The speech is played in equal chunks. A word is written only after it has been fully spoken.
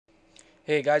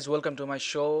Hey guys, welcome to my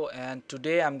show, and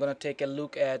today I'm gonna take a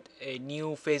look at a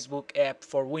new Facebook app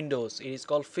for Windows. It is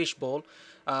called Fishbowl.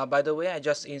 By the way, I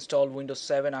just installed Windows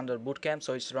 7 under Bootcamp,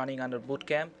 so it's running under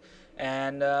Bootcamp.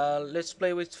 And let's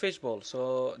play with Fishbowl.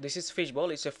 So this is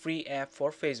Fishbowl. It's a free app for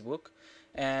Facebook,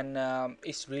 and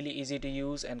it's really easy to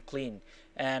use and clean.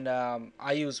 And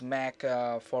I use Mac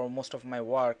for most of my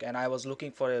work, and I was looking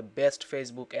for a best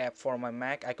Facebook app for my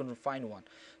Mac. I couldn't find one,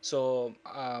 so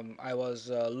I was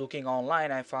looking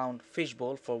online. I found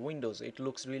Fishbowl for Windows. It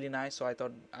looks really nice, so I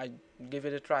thought I'd give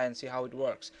it a try and see how it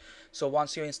works. So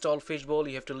once you install Fishbowl,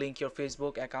 you have to link your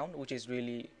Facebook account, which is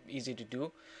really easy to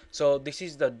do. So this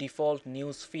is the default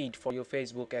news feed for your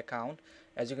Facebook account.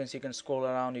 As you can see, you can scroll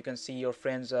around, you can see your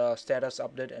friends status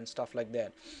update and stuff like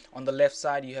that. On the left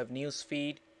side you have news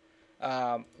feed.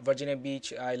 Virginia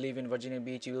Beach, I live in Virginia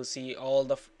Beach. You will see all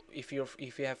the, if you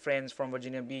have friends from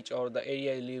Virginia Beach or the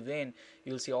area you live in,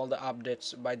 you'll see all the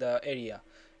updates by the area.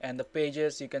 And the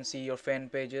pages, you can see your fan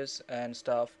pages and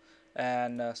stuff,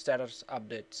 and status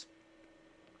updates.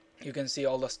 You can see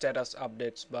all the status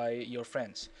updates by your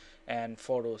friends and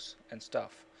photos and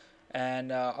stuff.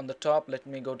 And on the top, let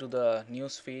me go to the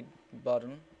news feed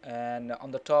button, and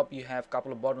on the top you have a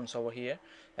couple of buttons over here.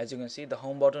 As you can see, the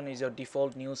home button is your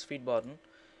default news feed button,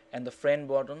 and the friend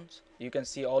buttons, you can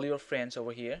see all your friends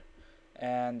over here.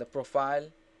 And the profile,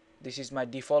 this is my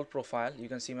default profile. You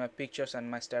can see my pictures and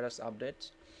my status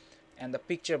updates. And the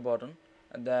picture button,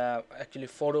 the actually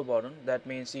photo button, that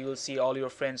means you will see all your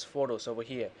friends photos over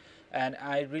here. And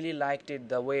I really liked it,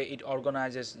 the way it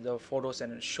organizes the photos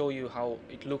and show you how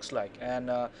it looks like. And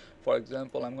for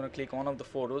example, I'm going to click one of the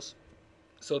photos.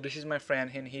 So this is my friend,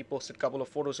 and he posted a couple of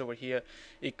photos over here.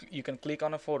 You can click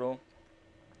on a photo,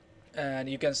 and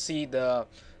you can see the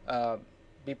uh,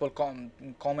 people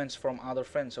comments from other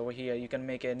friends over here. You can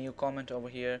make a new comment over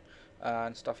here,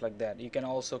 and stuff like that. You can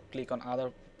also click on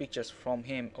other pictures from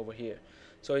him over here.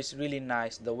 So it's really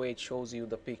nice the way it shows you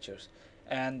the pictures.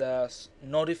 And the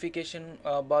notification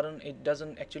button, it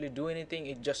doesn't actually do anything.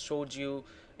 It just shows you,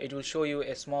 it will show you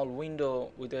a small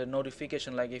window with a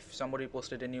notification, like if somebody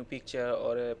posted a new picture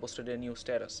or posted a new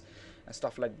status and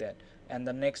stuff like that. And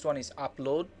the next one is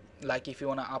upload. Like if you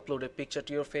want to upload a picture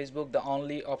to your Facebook, the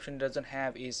only option it doesn't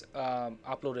have is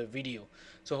upload a video.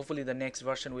 So hopefully the next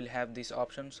version will have this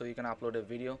option, so you can upload a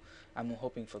video. I'm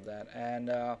hoping for that. And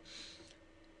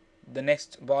the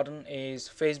next button is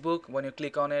Facebook. When you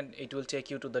click on it, it will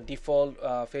take you to the default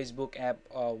Facebook app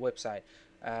website.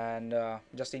 And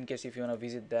just in case if you want to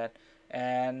visit that.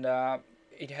 And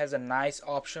it has a nice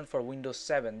option for Windows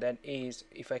 7. That is,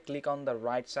 if I click on the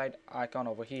right side icon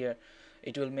over here,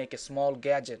 it will make a small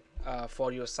gadget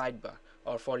for your sidebar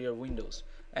or for your Windows.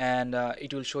 And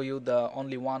it will show you the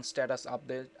only one status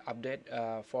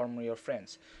update from your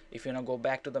friends. If you want to go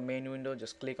back to the main window,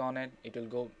 just click on it. It will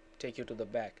go take you to the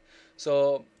back.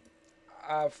 So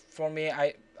for me,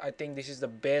 I think this is the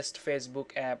best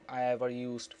Facebook app I ever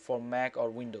used for Mac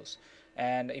or Windows.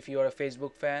 And if you are a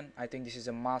Facebook fan, I think this is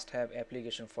a must-have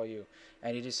application for you.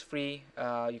 And it is free.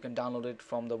 You can download it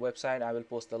from the website. I will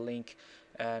post the link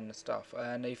and stuff.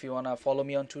 And if you wanna follow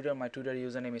me on Twitter, my Twitter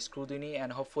username is Krudini.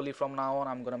 And hopefully from now on,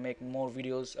 I'm gonna make more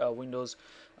videos, Windows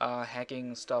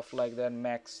hacking stuff like that,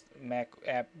 Mac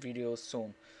app videos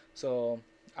soon. So.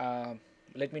 Uh,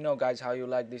 Let me know, guys, how you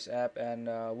like this app, and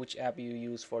which app you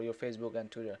use for your Facebook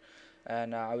and Twitter.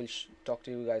 And I will talk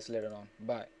to you guys later on.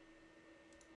 Bye.